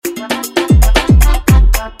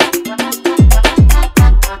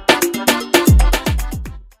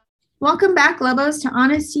Welcome back, Lobos, to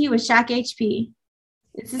Honest Tea with Shaq HP.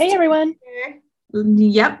 Hey, everyone.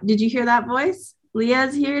 Yep. Did you hear that voice?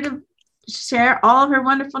 Leah's here to share all of her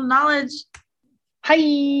wonderful knowledge. Hi.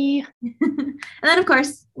 And then, of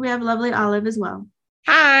course, we have lovely Olive as well.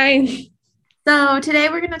 Hi. So today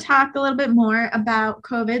we're going to talk a little bit more about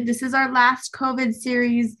COVID. This is our last COVID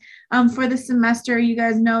series for the semester. You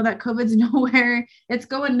guys know that COVID's nowhere. It's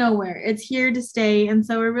going nowhere. It's here to stay. And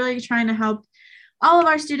so we're really trying to help all of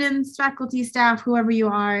our students, faculty, staff, whoever you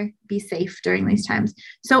are, be safe during these times.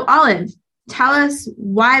 So Olive, tell us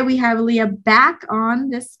why we have Leah back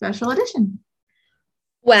on this special edition.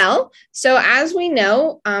 Well, so as we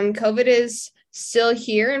know, COVID is still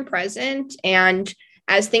here and present. And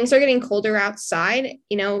as things are getting colder outside,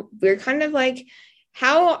 we're kind of like,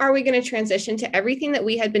 how are we going to transition to everything that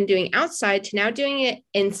we had been doing outside to now doing it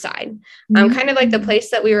inside? Kind of like the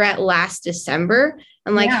place that we were at last December.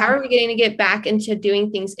 And how are we getting to get back into doing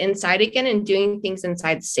things inside again and doing things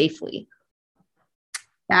inside safely?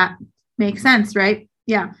 That makes sense, right?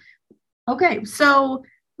 Yeah. Okay. So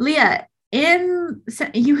Leah,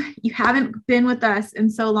 you haven't been with us in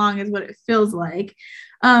so long is what it feels like.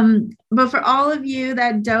 But for all of you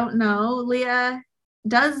that don't know, Leah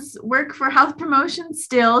does work for health promotion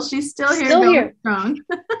still. She's still here. Strong.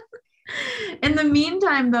 In the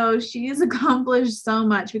meantime, though, she's accomplished so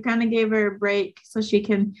much. We kind of gave her a break so she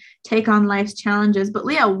can take on life's challenges. But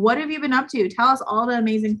Leah, what have you been up to? Tell us all the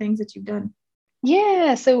amazing things that you've done.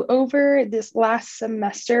 Yeah, so over this last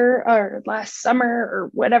semester or last summer or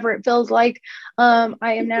whatever it feels like, I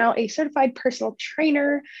am now a certified personal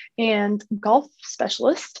trainer and golf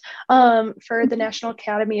specialist for the National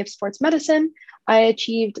Academy of Sports Medicine. I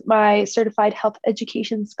achieved my certified health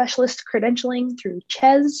education specialist credentialing through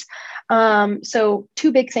CHES. So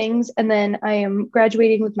two big things. And then I am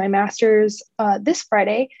graduating with my master's this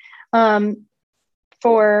Friday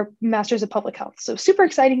for Masters of Public Health. So super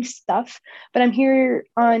exciting stuff. But I'm here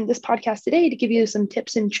on this podcast today to give you some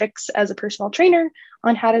tips and tricks as a personal trainer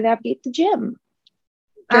on how to navigate the gym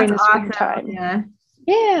during this awesome time.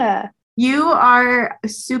 Yeah. You are a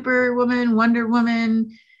Superwoman, Wonder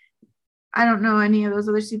Woman. I don't know any of those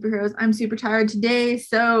other superheroes. I'm super tired today,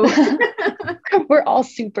 so we're all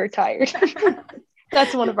super tired.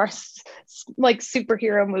 That's one of our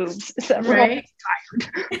superhero moves. Right?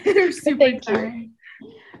 Tired. Super tired.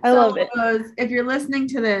 I love it. If you're listening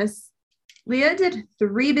to this, Leah did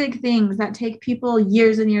 3 big things that take people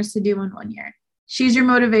years and years to do in 1 year. She's your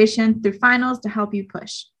motivation through finals to help you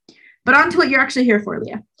push. But on to what you're actually here for,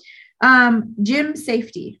 Leah. Gym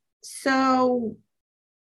safety. So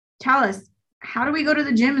tell us, how do we go to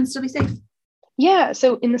the gym and still be safe? Yeah,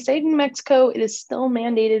 so in the state of New Mexico, it is still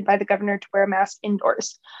mandated by the governor to wear a mask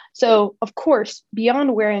indoors. So, of course,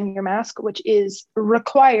 beyond wearing your mask, which is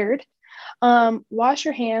required, wash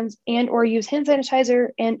your hands and or use hand sanitizer,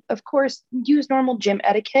 and of course use normal gym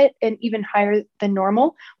etiquette and even higher than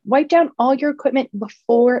normal. Wipe down all your equipment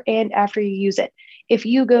before and after you use it. If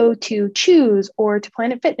you go to Choose or to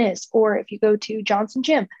Planet Fitness, or if you go to Johnson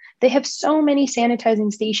Gym, they have so many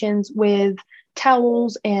sanitizing stations with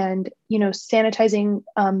towels and sanitizing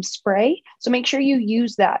spray. So make sure you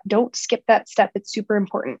use that. Don't skip that step. It's super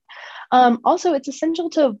important. Also, it's essential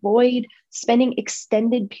to avoid spending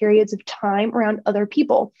extended periods of time around other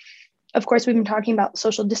people. Of course, we've been talking about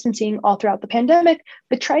social distancing all throughout the pandemic,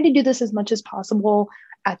 but try to do this as much as possible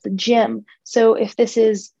at the gym. So if this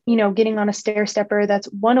is, getting on a stair stepper that's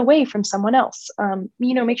one away from someone else,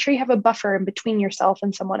 make sure you have a buffer in between yourself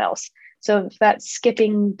and someone else. So if that's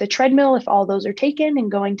skipping the treadmill, if all those are taken,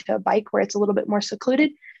 and going to a bike where it's a little bit more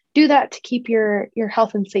secluded, do that to keep your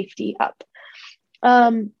health and safety up.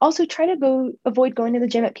 Also try to avoid going to the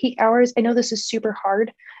gym at peak hours. I know this is super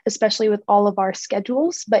hard, especially with all of our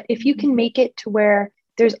schedules, but if you can make it to where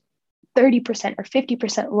there's 30% or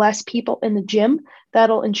 50% less people in the gym,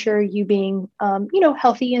 that'll ensure you being,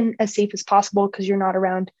 healthy and as safe as possible because you're not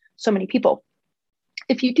around so many people.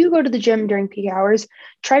 If you do go to the gym during peak hours,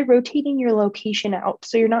 try rotating your location out.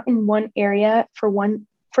 So you're not in one area for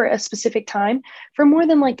a specific time for more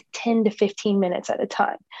than 10 to 15 minutes at a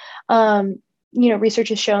time. Research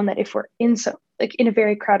has shown that if we're in a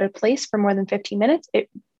very crowded place for more than 15 minutes, it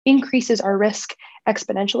increases our risk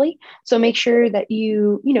exponentially. So make sure that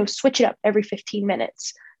you switch it up every 15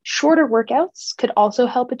 minutes. Shorter workouts could also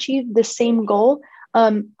help achieve the same goal.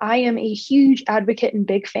 I am a huge advocate and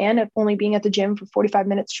big fan of only being at the gym for 45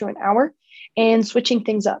 minutes to an hour and switching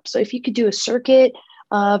things up. So if you could do a circuit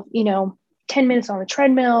of, 10 minutes on the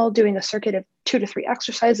treadmill, doing a circuit of 2 to 3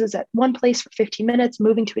 exercises at one place for 15 minutes,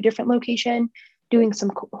 moving to a different location, doing some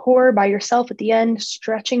core by yourself at the end,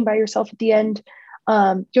 stretching by yourself at the end,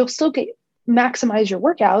 you'll still maximize your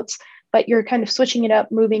workouts, but you're kind of switching it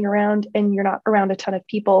up, moving around, and you're not around a ton of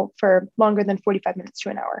people for longer than 45 minutes to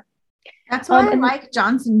an hour. That's why I like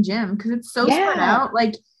Johnson Gym, because it's so spread out.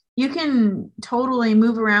 Like you can totally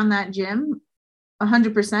move around that gym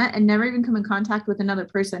 100% and never even come in contact with another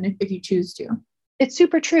person if you choose to. It's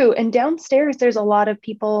super true. And downstairs, there's a lot of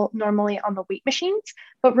people normally on the weight machines,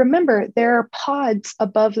 but remember, there are pods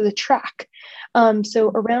above the track.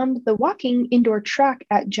 So around the walking indoor track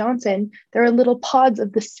at Johnson, there are little pods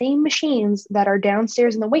of the same machines that are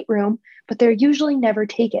downstairs in the weight room, but they're usually never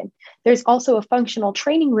taken. There's also a functional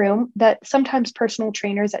training room that sometimes personal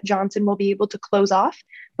trainers at Johnson will be able to close off,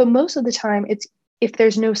 but most of the time, it's if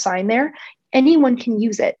there's no sign there, anyone can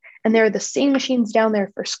use it. And there are the same machines down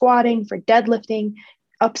there for squatting, for deadlifting,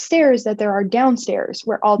 upstairs that there are downstairs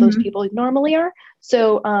where all those people normally are.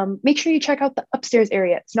 So make sure you check out the upstairs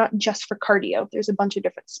area. It's not just for cardio. There's a bunch of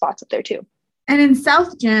different spots up there too. And in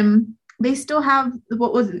South Gym, they still have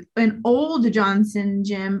what was an old Johnson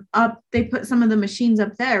Gym up. They put some of the machines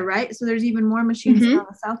up there, right? So there's even more machines in the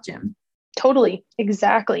South Gym. Totally.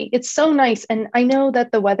 Exactly. It's so nice. And I know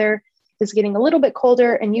that the weather is getting a little bit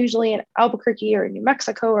colder, and usually in Albuquerque or New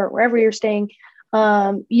Mexico or wherever you're staying,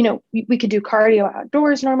 we could do cardio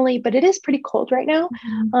outdoors normally, but it is pretty cold right now.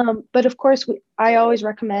 But of course, I always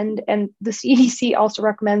recommend, and the CDC also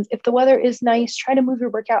recommends, if the weather is nice, try to move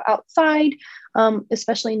your workout outside,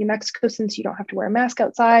 especially in New Mexico, since you don't have to wear a mask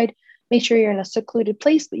outside. Make sure you're in a secluded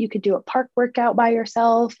place, but you could do a park workout by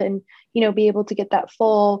yourself and, be able to get that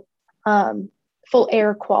full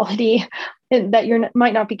air quality that you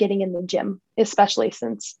might not be getting in the gym, especially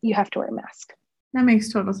since you have to wear a mask. That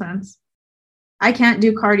makes total sense. I can't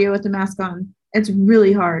do cardio with the mask on. It's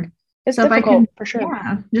really hard. It's so difficult, for sure.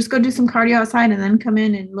 Yeah, just go do some cardio outside and then come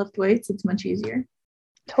in and lift weights. It's much easier.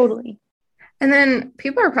 Totally. And then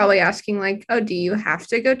people are probably asking like, oh, do you have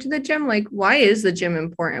to go to the gym? Like, why is the gym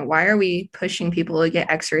important? Why are we pushing people to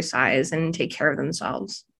get exercise and take care of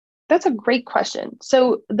themselves? That's a great question.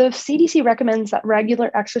 So the CDC recommends that regular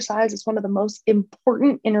exercise is one of the most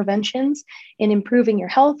important interventions in improving your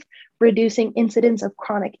health, reducing incidence of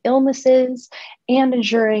chronic illnesses, and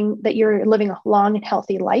ensuring that you're living a long and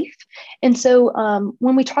healthy life. And so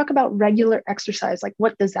when we talk about regular exercise, like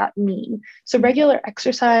what does that mean? So regular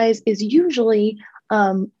exercise is usually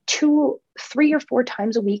 2, 3 or 4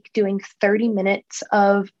 times a week doing 30 minutes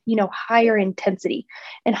of, higher intensity.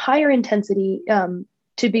 And higher intensity,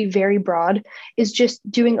 to be very broad, is just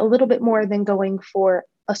doing a little bit more than going for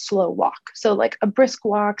a slow walk. So like a brisk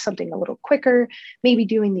walk, something a little quicker, maybe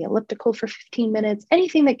doing the elliptical for 15 minutes,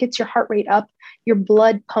 anything that gets your heart rate up, your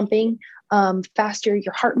blood pumping faster,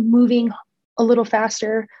 your heart moving a little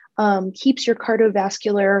faster, keeps your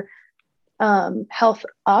cardiovascular health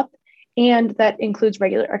up. And that includes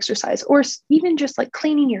regular exercise, or even just like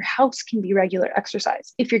cleaning your house can be regular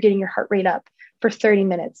exercise if you're getting your heart rate up for 30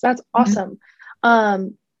 minutes. That's awesome.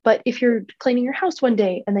 But if you're cleaning your house one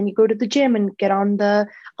day and then you go to the gym and get on the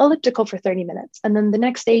elliptical for 30 minutes, and then the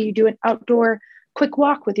next day you do an outdoor quick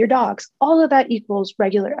walk with your dogs, all of that equals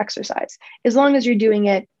regular exercise, as long as you're doing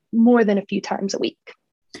it more than a few times a week.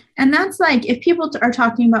 And that's like, if people are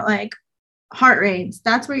talking about like heart rates,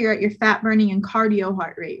 that's where you're at your fat burning and cardio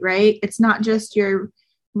heart rate, right? It's not just your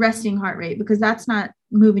resting heart rate, because that's not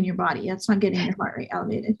moving your body. That's not getting your heart rate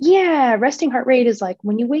elevated. Yeah. Resting heart rate is like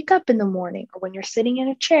when you wake up in the morning, or when you're sitting in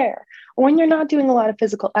a chair, or when you're not doing a lot of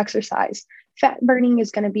physical exercise. Fat burning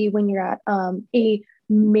is going to be when you're at a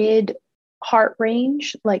mid heart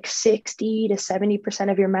range, like 60 to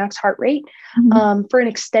 70% of your max heart rate for an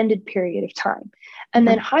extended period of time. And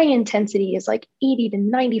then high intensity is like 80 to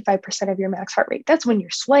 95% of your max heart rate. That's when you're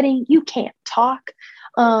sweating, you can't talk,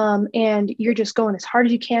 and you're just going as hard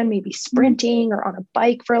as you can, maybe sprinting or on a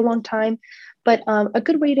bike for a long time. But a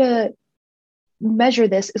good way to measure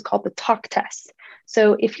this is called the talk test.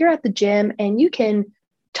 So if you're at the gym and you can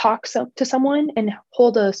talk to someone and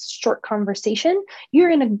hold a short conversation, you're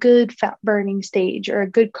in a good fat burning stage or a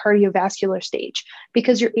good cardiovascular stage,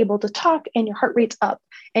 because you're able to talk and your heart rate's up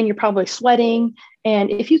and you're probably sweating. And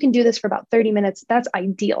if you can do this for about 30 minutes, that's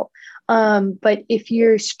ideal. But if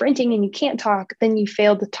you're sprinting and you can't talk, then you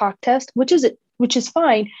failed the talk test, which is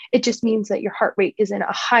fine. It just means that your heart rate is in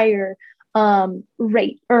a higher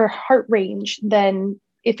rate or heart range than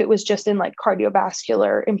if it was just in like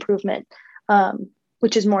cardiovascular improvement,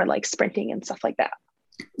 which is more like sprinting and stuff like that.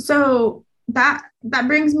 So that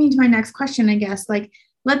brings me to my next question, I guess. Like,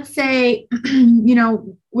 let's say,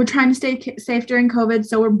 we're trying to stay safe during COVID.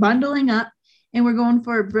 So we're bundling up and we're going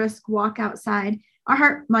for a brisk walk outside. Our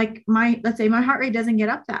heart, let's say my heart rate doesn't get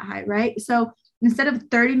up that high, right? So instead of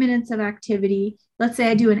 30 minutes of activity, let's say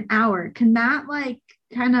I do an hour. Can that like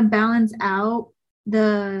kind of balance out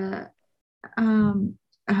the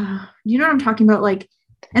You know what I'm talking about? Like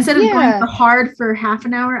instead of going Yeah. for hard for half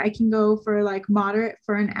an hour, I can go for like moderate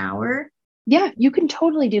for an hour. Yeah, you can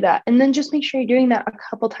totally do that. And then just make sure you're doing that a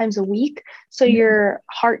couple times a week so your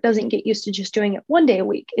heart doesn't get used to just doing it one day a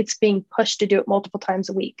week. It's being pushed to do it multiple times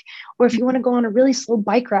a week. Or if you want to go on a really slow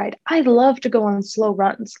bike ride, I love to go on slow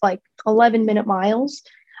runs, like 11-minute miles,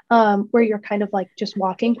 where you're kind of like just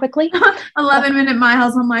walking quickly. 11-minute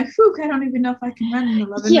miles. I'm like, whew, I don't even know if I can run an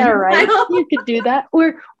 11 Yeah, minute right. mile. You could do that.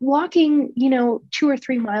 Or walking, 2 or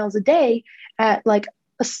 3 miles a day at like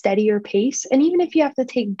a steadier pace. And even if you have to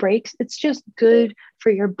take breaks, it's just good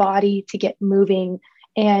for your body to get moving.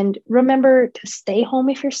 And remember to stay home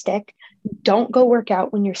if you're sick. Don't go work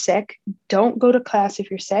out when you're sick. Don't go to class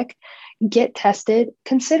if you're sick. Get tested.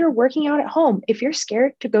 Consider working out at home. If you're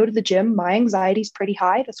scared to go to the gym, my anxiety is pretty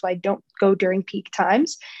high. That's why I don't go during peak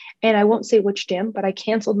times. And I won't say which gym, but I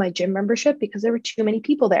canceled my gym membership because there were too many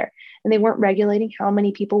people there and they weren't regulating how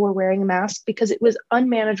many people were wearing a mask because it was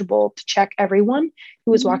unmanageable to check everyone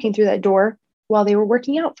who was walking through that door while they were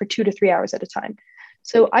working out for 2 to 3 hours at a time.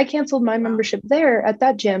 So I canceled my membership there at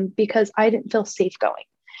that gym because I didn't feel safe going.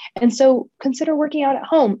 And so consider working out at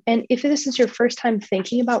home. And if this is your first time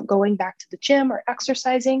thinking about going back to the gym or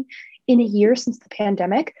exercising in a year since the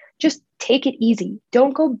pandemic, just take it easy.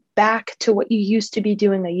 Don't go back to what you used to be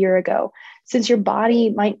doing a year ago. Since your body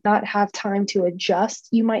might not have time to adjust,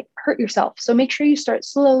 you might hurt yourself. So make sure you start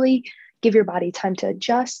slowly, give your body time to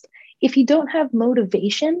adjust. If you don't have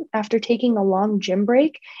motivation after taking a long gym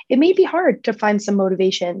break, it may be hard to find some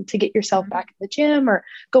motivation to get yourself back in the gym or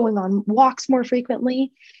going on walks more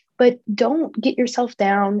frequently. But don't get yourself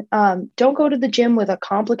down. Don't go to the gym with a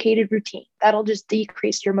complicated routine. That'll just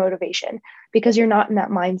decrease your motivation because you're not in that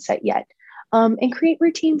mindset yet. And create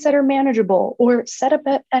routines that are manageable or set up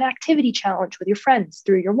an activity challenge with your friends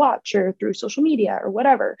through your watch or through social media or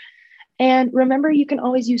whatever. And remember, you can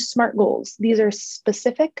always use SMART goals. These are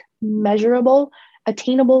specific, measurable,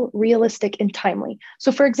 attainable, realistic, and timely.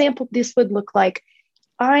 So, for example, this would look like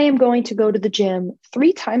I am going to go to the gym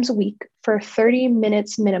 3 times a week for 30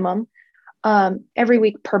 minutes minimum every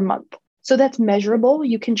week per month. So that's measurable.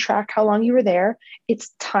 You can track how long you were there.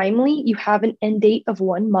 It's timely. You have an end date of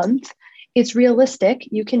 1 month. It's realistic.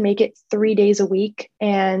 You can make it 3 days a week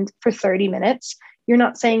and for 30 minutes. You're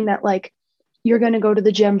not saying that like you're going to go to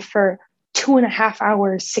the gym for 2.5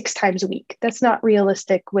 hours 6 times a week. That's not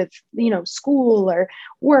realistic with, school or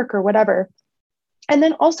work or whatever. And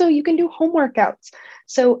then also you can do home workouts.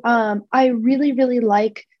 So I really, really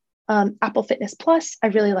like Apple Fitness Plus. I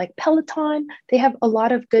really like Peloton. They have a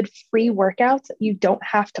lot of good free workouts that you don't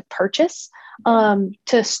have to purchase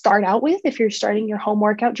to start out with if you're starting your home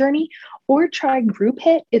workout journey. Or try Group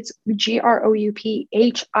HIIT. It's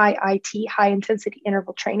GROUPHIIT, high intensity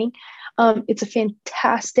interval training. It's a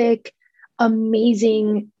fantastic,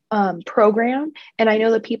 amazing program. And I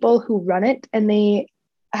know the people who run it, and they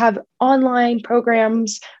have online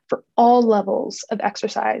programs for all levels of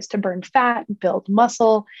exercise to burn fat, build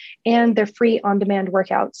muscle, and they're free on-demand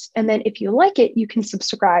workouts. And then if you like it, you can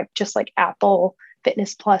subscribe just like Apple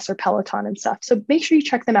Fitness Plus or Peloton and stuff. So make sure you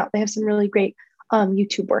check them out. They have some really great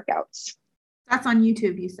YouTube workouts. That's on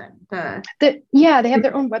YouTube, you said. Yeah, they have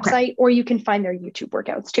their own website, or you can find their YouTube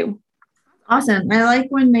workouts too. Awesome. I like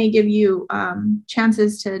when they give you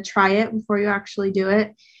chances to try it before you actually do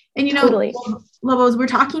it. And, Totally. Lobos, we're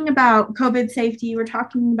talking about COVID safety. We're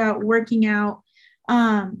talking about working out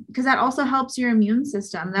because that also helps your immune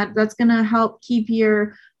system. That's going to help keep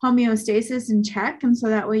your homeostasis in check. And so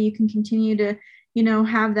that way you can continue to,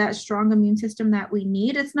 have that strong immune system that we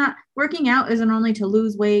need. It's not working out isn't only to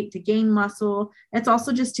lose weight, to gain muscle. It's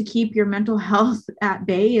also just to keep your mental health at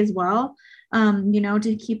bay as well.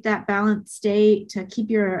 To keep that balanced state, to keep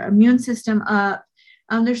your immune system up.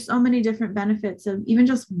 There's so many different benefits of even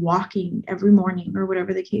just walking every morning or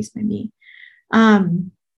whatever the case may be.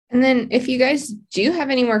 And then if you guys do have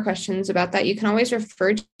any more questions about that, you can always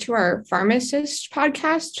refer to our pharmacist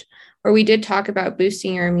podcast, where we did talk about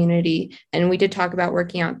boosting your immunity, and we did talk about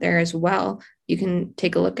working out there as well. You can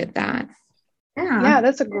take a look at that. Yeah,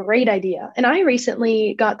 that's a great idea. And I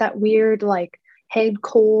recently got that weird head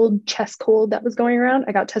cold, chest cold that was going around.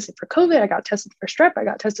 I got tested for COVID. I got tested for strep. I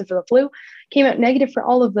got tested for the flu. Came out negative for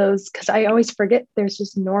all of those because I always forget there's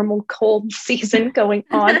just normal cold season going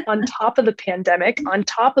on top of the pandemic, on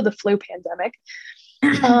top of the flu pandemic.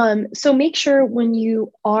 So make sure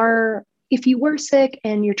if you were sick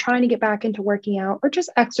and you're trying to get back into working out or just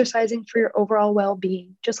exercising for your overall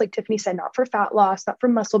well-being, just like Tiffany said, not for fat loss, not for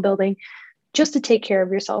muscle building, just to take care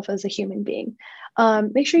of yourself as a human being.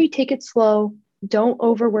 Make sure you take it slow. Don't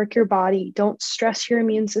overwork your body. Don't stress your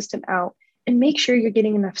immune system out, and make sure you're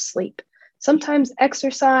getting enough sleep. Sometimes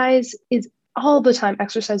exercise is all the time.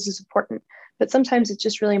 Exercise is important, but sometimes it's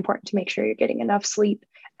just really important to make sure you're getting enough sleep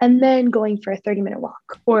and then going for a 30-minute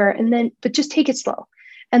walk but just take it slow.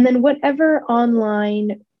 And then whatever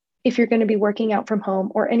online, if you're going to be working out from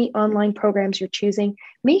home or any online programs you're choosing,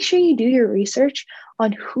 make sure you do your research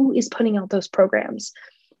on who is putting out those programs.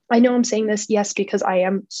 I know I'm saying this, yes, because I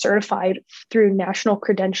am certified through national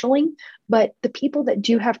credentialing, but the people that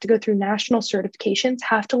do have to go through national certifications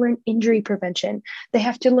have to learn injury prevention. They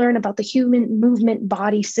have to learn about the human movement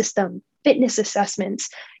body system, fitness assessments,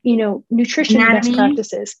 nutrition best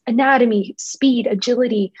practices, anatomy, speed,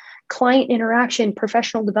 agility, client interaction,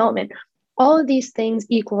 professional development. All of these things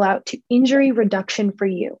equal out to injury reduction for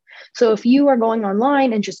you. So if you are going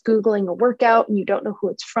online and just Googling a workout and you don't know who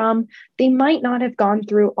it's from, they might not have gone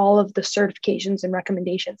through all of the certifications and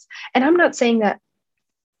recommendations. And I'm not saying that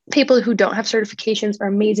people who don't have certifications are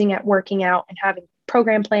amazing at working out and having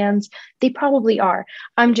program plans. They probably are.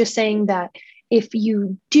 I'm just saying that if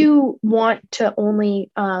you do want to only,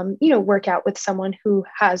 work out with someone who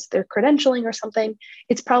has their credentialing or something,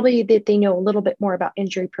 it's probably that they know a little bit more about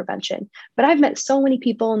injury prevention. But I've met so many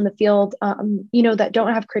people in the field, that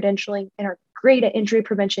don't have credentialing and are great at injury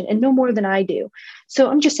prevention and know more than I do.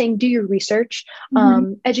 So I'm just saying, do your research,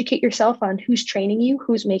 educate yourself on who's training you,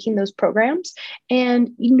 who's making those programs,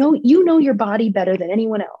 and you know your body better than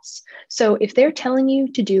anyone else. So if they're telling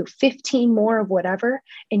you to do 15 more of whatever,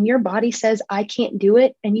 and your body says, I can't do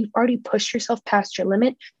it, and you've already pushed yourself past your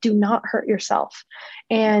limit, do not hurt yourself.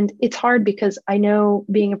 And it's hard because I know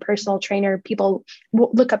being a personal trainer, people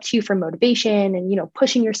will look up to you for motivation and,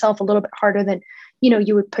 pushing yourself a little bit harder than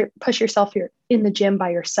you would push yourself in the gym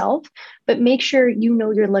by yourself, but make sure you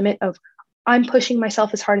know your limit of I'm pushing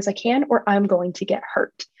myself as hard as I can, or I'm going to get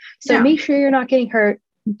hurt. So make sure you're not getting hurt.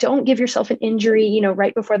 Don't give yourself an injury,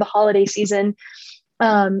 right before the holiday season.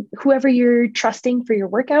 Whoever you're trusting for your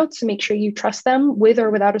workouts, make sure you trust them with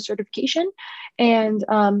or without a certification, and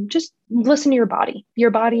just listen to your body.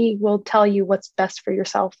 Your body will tell you what's best for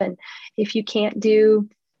yourself. And if you can't do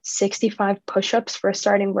 65 push-ups for a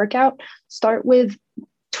starting workout, start with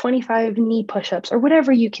 25 knee push-ups or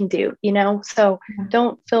whatever you can do, so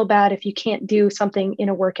don't feel bad if you can't do something in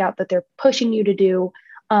a workout that they're pushing you to do,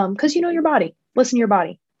 because your body. Listen to your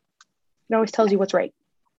body. It always tells you what's right.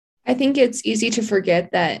 I think it's easy to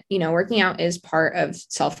forget that, working out is part of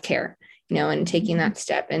self-care, and taking that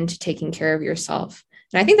step into taking care of yourself.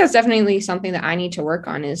 And I think that's definitely something that I need to work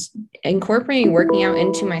on, is incorporating working out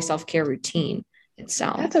into my self-care routine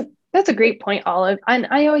itself. That's a great point, Olive. And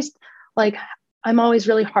I'm always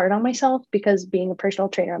really hard on myself because being a personal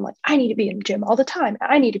trainer, I'm like, I need to be in the gym all the time.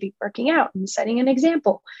 I need to be working out and setting an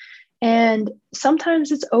example. And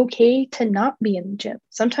sometimes it's okay to not be in the gym.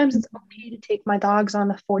 Sometimes it's okay to take my dogs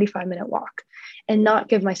on a 45-minute walk and not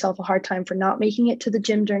give myself a hard time for not making it to the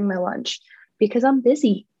gym during my lunch because I'm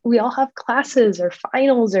busy. We all have classes or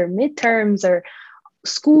finals or midterms or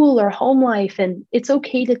school or home life. And it's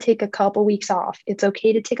okay to take a couple weeks off. It's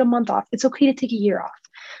okay to take a month off. It's okay to take a year off.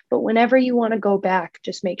 But whenever you want to go back,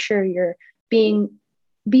 just make sure you're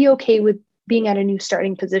be okay with being at a new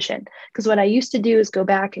starting position. Because what I used to do is go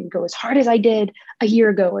back and go as hard as I did a year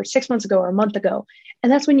ago or 6 months ago or a month ago.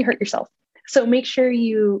 And that's when you hurt yourself. So make sure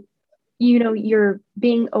you're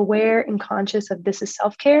being aware and conscious of this is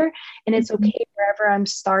self-care, and it's okay wherever I'm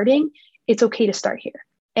starting. It's okay to start here.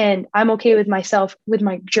 And I'm okay with myself, with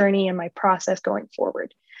my journey and my process going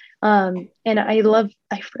forward. And I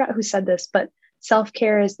forgot who said this, but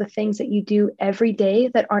self-care is the things that you do every day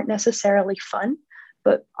that aren't necessarily fun,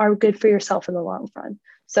 but are good for yourself in the long run.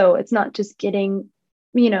 So it's not just getting,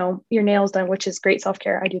 your nails done, which is great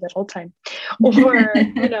self-care. I do that all the time. Or,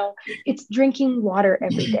 it's drinking water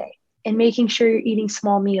every day and making sure you're eating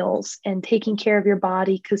small meals and taking care of your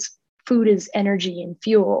body, because food is energy and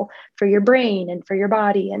fuel for your brain and for your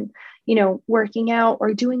body. And, working out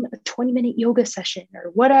or doing a 20-minute yoga session or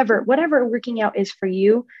whatever working out is for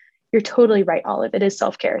you, you're totally right, Olive. It is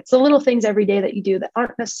self-care. It's the little things every day that you do that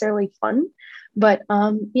aren't necessarily fun, but,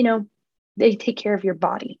 they take care of your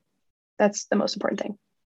body. That's the most important thing.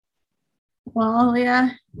 Well,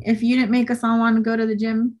 yeah, if you didn't make us all want to go to the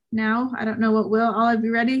gym now, I don't know what will. Olive,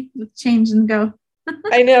 you ready? Let's change and go.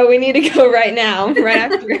 I know, we need to go right now, right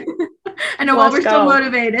after. I know, while we're still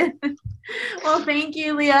motivated. Well, thank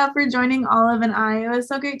you, Leah, for joining Olive and I. It was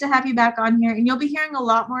so great to have you back on here. And you'll be hearing a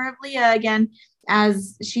lot more of Leah again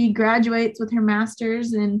as she graduates with her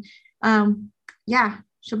master's. And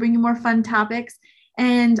she'll bring you more fun topics.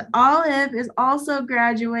 And Olive is also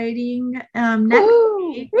graduating next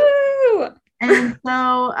week. Woo! And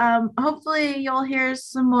so hopefully you'll hear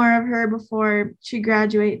some more of her before she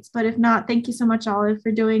graduates. But if not, thank you so much, Olive,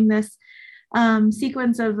 for doing this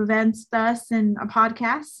sequence of events with us and a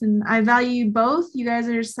podcast. And I value you both. You guys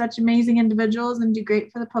are such amazing individuals and do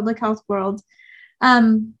great for the public health world.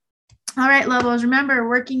 All right, Lobos, remember,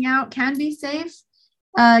 working out can be safe.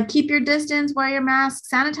 Keep your distance, wear your mask,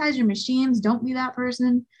 sanitize your machines. Don't be that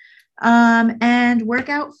person. And work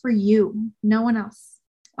out for you, no one else.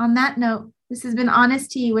 On that note, this has been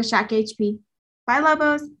Honest Tea with Shack HP. Bye,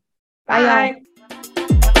 Lobos. Bye.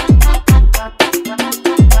 Bye.